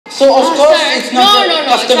So of course sir. it's not a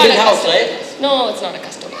custom built house, right? No, it's not a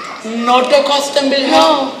custom built house. Not a custom built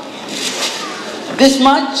house? This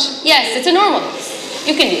much? Yes, it's a normal house.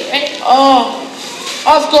 You can do it, right? Oh,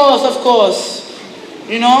 of course.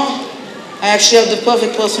 You know, I actually have the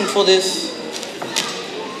perfect person for this.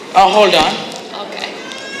 Hold on. Okay,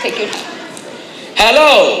 take your time.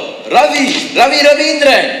 Hello, Ravi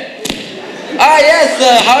Ravindran. Yes,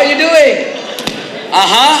 how are you doing?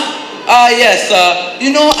 Yes,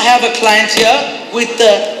 you know, I have a client here with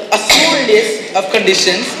a small list of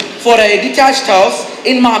conditions for a detached house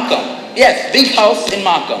in Markham. Yes, big house in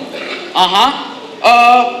Markham.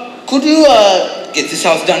 Could you get this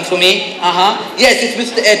house done for me? Yes, it's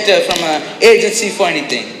Mr. Ed from agency for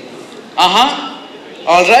anything.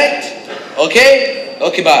 All right.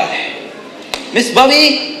 Okay, bye. Miss Bobby,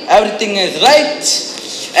 everything is right.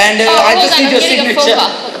 And I just need your signature.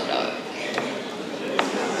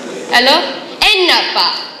 Hello? Ennappa?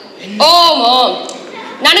 Oh, mom.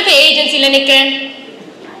 Nanakku agency la nikren.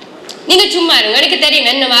 Neenga chumma irunga. Enakku theriyum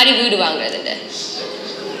enna mari veedu vaangradhu.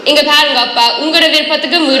 Inga paarenga appa, ungala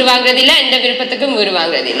virpathukkum veedu vaangradilla, enda virpathukkum veedu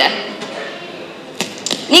vaangradilla.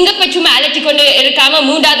 Neenga pa chumma alattikondu irukama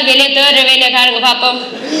moondavathu veliya third veliya paarenga paapom.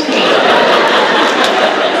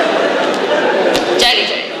 Sari.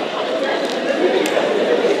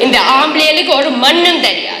 இந்த ஆம்பளைகளுக்கு ஒரு மண்ணும்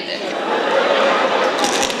தெரியாது.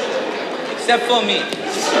 Except for me.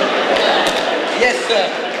 Yes, sir.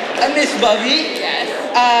 Miss Bobby. Yes.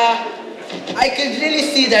 I can really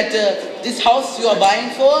see that this house you are buying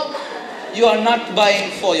for, you are not buying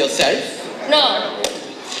for yourself. No.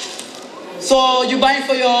 So you're buying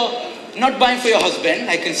for not buying for your husband.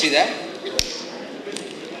 I can see that.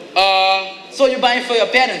 So you're buying for your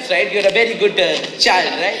parents, right? You're a very good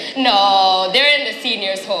child, right? No, they're in the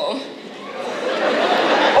seniors' home.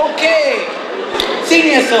 Okay,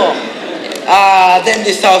 seniors home. Then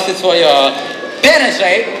this house is for your parents,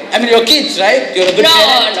 right? I mean your kids, right? You're a good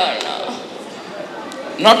parent. No.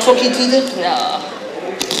 Not for kids either? No.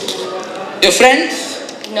 Your friends?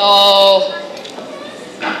 No.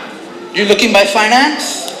 You looking by finance?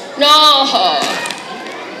 No.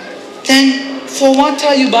 Then for what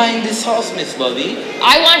are you buying this house, Miss Bobby?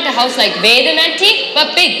 I want a house like Vedamanti, but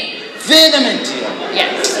bigger. Vedamanti?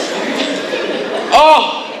 Yes. Oh,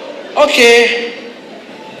 okay.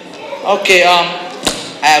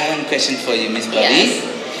 I have one question for you, Miss Bobby. Yes.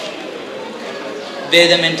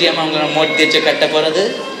 Vedamanti amangala mortgage katta poradhu?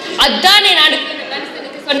 Adane nanu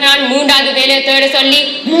manasanukku sonnan moondavathu veliya third solli.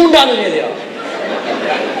 Moondavathu veliya?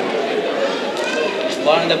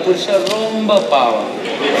 வாழ்ந்த புருஷன் ரொம்ப பாவம்.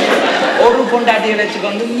 ஒரு பொண்டாட்டியை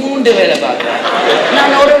வச்சுக்கொண்டு 3 வேலை பார்க்கிறேன்.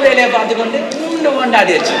 நான் ஒரு வேலையை பார்த்துக்கொண்டு 3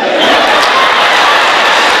 பொண்டாட்டி வச்சுக்கேன்.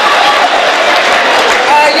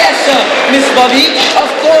 Yes, sir, Miss Bobby, of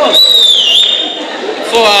course.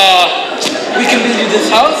 For we can build you this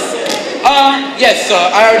house. Yes, sir,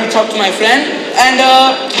 I already talked to my friend, and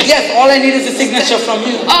yes, all I need is a signature from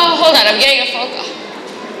you. Oh, hold on, I'm getting a phone call.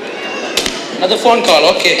 Another phone call,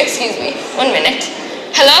 okay. Excuse me, 1 minute.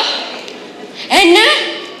 Hello? Enna?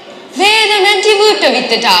 Vedamanti வீட்டை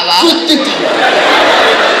வித்துட்டாவா?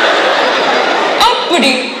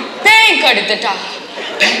 அப்படி bank எடுத்துட்டா?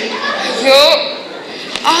 ஐயோ.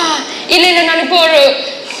 இல்ல நான் இப்போ ஒரு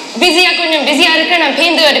கொஞ்சம் பிஸியா இருக்கேன், நான்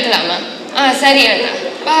பேந்து எடுக்கலாமா? சரி அண்ணா.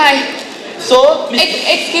 Bye. So,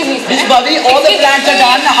 excuse me, sir. Miss Bobby, all the plans are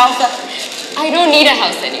done. The house. I don't need a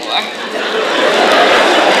house anymore.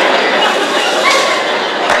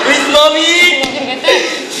 Miss Bobby,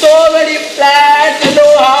 so many plans, no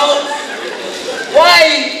house. Why?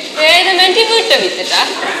 Vedamanti வீட்டை வித்துட்டா?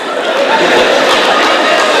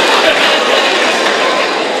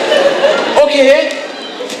 Okay.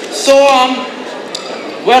 So,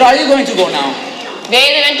 where are you going to go now?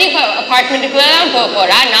 Vedamanti apartment-க்குள்ள தான்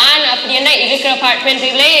போறா. நான் அப்படி என்ன இருக்கிற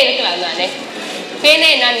apartment-க்குள்ளே இருக்கலாம் தானே.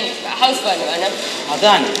 பேனே நான் ஹவுஸ் பண்ணுவேன்.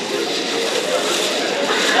 அதான்.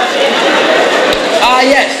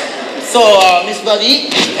 Yes. So, Miss Bobby,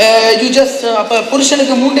 you just அப்ப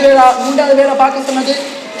புருஷனுக்கு மூன்றாவது வேலை பார்க்க சொன்னது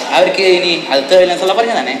அவருக்கு நீ அது தேவையில்லை சொல்ல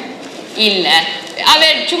பாருங்க தானே? இல்ல,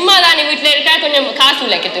 அவர் சும்மா தானே வீட்டுல இருக்கா, கொஞ்சம் காசு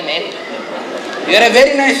உழைக்கட்டுமே. You are a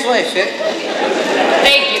very nice wife.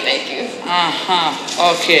 Thank you.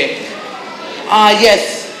 Okay. Yes.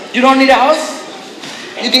 You don't need a house?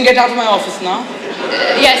 You can get out of my office now.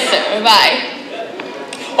 Yes, sir. Bye.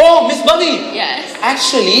 Oh, Miss Bobby. Yes.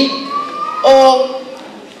 Actually,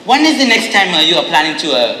 when is the next time you are planning to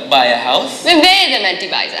buy a house? When Vedamanti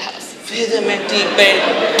buys a house.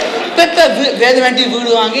 Vedamanti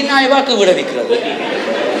வீடு வாங்கி நான் இவாக்கு வீடு விற்கிறது.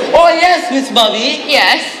 Oh yes, Miss Bobby.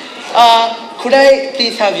 Yes. Could I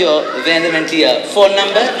please have your Vedamanti phone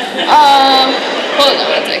number? Hold on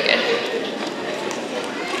a second.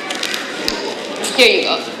 Here you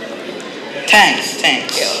go. Thanks.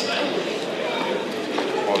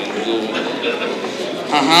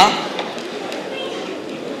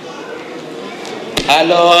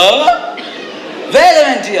 Hello? Wait a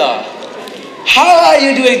minute here. How are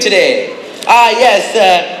you doing today? Yes,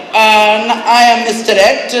 I am Mr.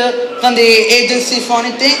 Ed from the agency for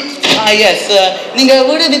anything. Yes, நீங்க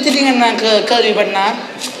வீடு வித்துட்டீங்கன்னு நான் கேள்விப்பட்டேன்.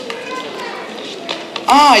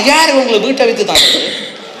 யார் உங்களுக்கு வீட்டை with தாங்க?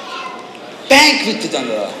 Bank with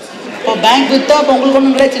தாங்க. இப்போ பேங்க் வித்தா அப்போ உங்களுக்கு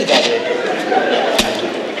ஒன்றும் கிடைச்சிருக்காது.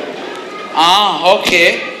 Okay.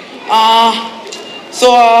 So,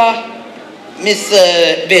 Miss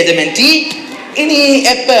Vedamanti, இனி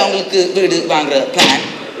எப்போ உங்களுக்கு வீடு வாங்குற plan?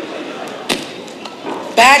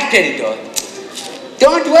 Bad creditor.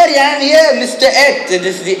 Don't worry, I'm here, Mr. Ed.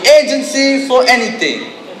 This is the agency for anything.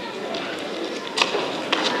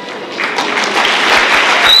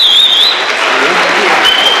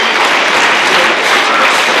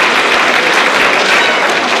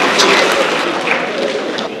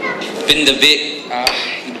 இந்த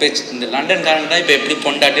இப்போ இந்த லண்டன் காரன் தான் இப்போ எப்படி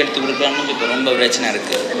பொண்டாட்டி எடுத்து கொடுக்கலான்னு இப்போ ரொம்ப பிரச்சனை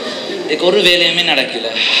இருக்கு. இதுக்கு ஒரு வேலையுமே நடக்கல.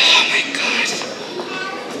 Oh my God.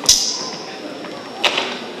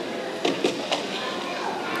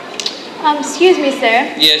 Excuse me, sir.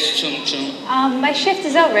 Yes, Chum. My shift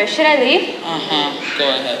is over. Should I leave? Go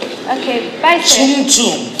ahead. Okay, bye, sir.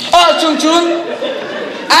 Chum.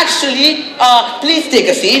 Actually, please take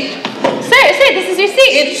a seat. Sir, this is your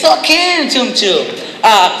seat. It's okay, Chum.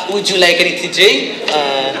 Would you like anything to drink?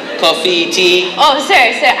 Coffee, tea? Oh, sir,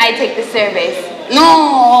 I take the surveys. No.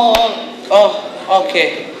 Oh, okay.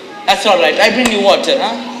 That's all right. I bring you water,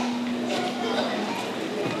 huh?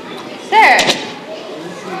 Sir,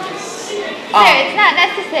 it's not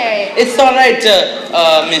necessary. It's all right,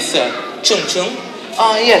 Miss Chum.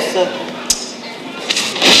 Yes, sir.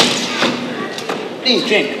 Please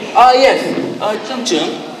drink. Yes, Chum.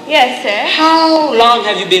 Yes, sir. How long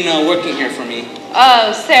have you been working here for me? Oh,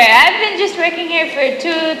 sir, I've been just working here for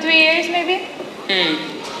 2-3 years, maybe.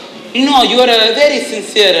 You know, you are a very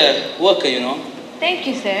sincere worker, you know. Thank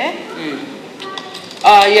you, sir.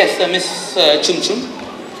 Yes, Miss Chum.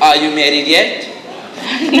 Are you married yet?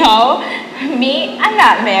 No, me, I'm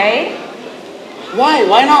not married. Why?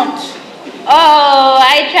 Why not? Oh,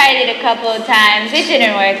 I tried it a couple of times. It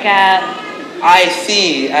didn't work out. I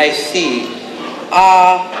see.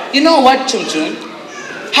 You know what, Chum?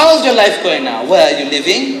 How's your life going now? Where are you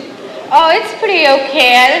living? Oh, it's pretty okay.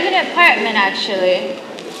 I live in an apartment, actually.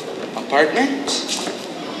 Apartment?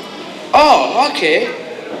 Oh, okay.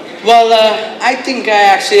 Well, I think I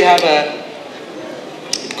actually have a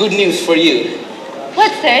good news for you.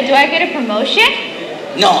 What, sir? Do I get a promotion?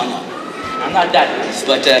 No. I'm not that nice,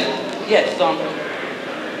 but yes,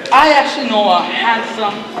 I actually know a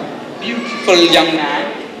handsome, beautiful young man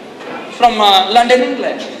from London,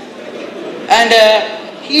 England. And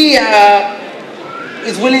he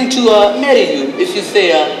is willing to marry you if you say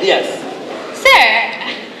yes. Sir,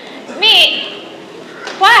 me?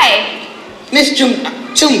 Why? Miss Chum,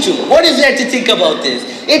 what is there to think about this?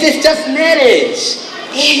 It is just marriage.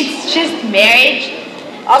 It's just marriage?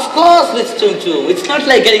 Of course, Miss Chum. It's not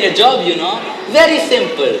like getting a job, you know. Very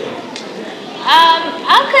simple.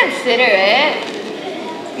 I'll consider it.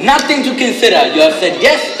 Nothing to consider. You have said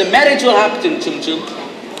yes, the marriage will happen, Chum.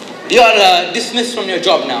 You are dismissed from your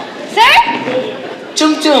job now. Sir?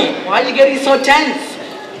 Chum, why are you getting so tense?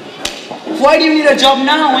 Why do you need a job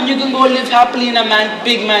now when you can go live happily in a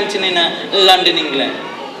big mansion in London, England?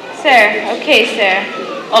 Sir, okay, sir.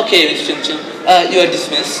 Okay, Miss Chum. You are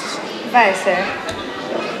dismissed. Bye, sir.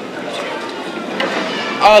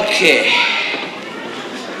 Okay.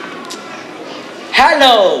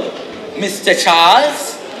 Hello, Mr. Charles.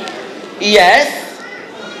 Yes,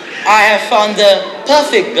 I have found the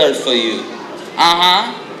perfect girl for you.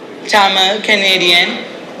 Tamil, Canadian,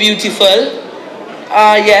 beautiful.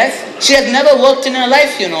 Yes, she has never worked in her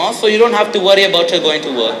life, you know, so you don't have to worry about her going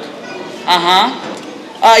to work.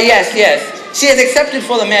 Yes, she has accepted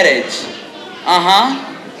for the marriage.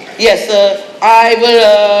 Yes, I will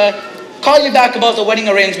call you back about the wedding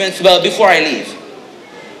arrangements before I leave.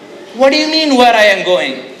 What do you mean where I am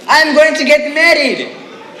going? I am going to get married.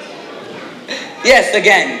 Yes,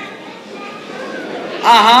 again.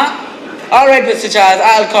 All right, Mr. Charles,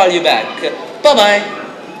 I'll call you back. Bye-bye.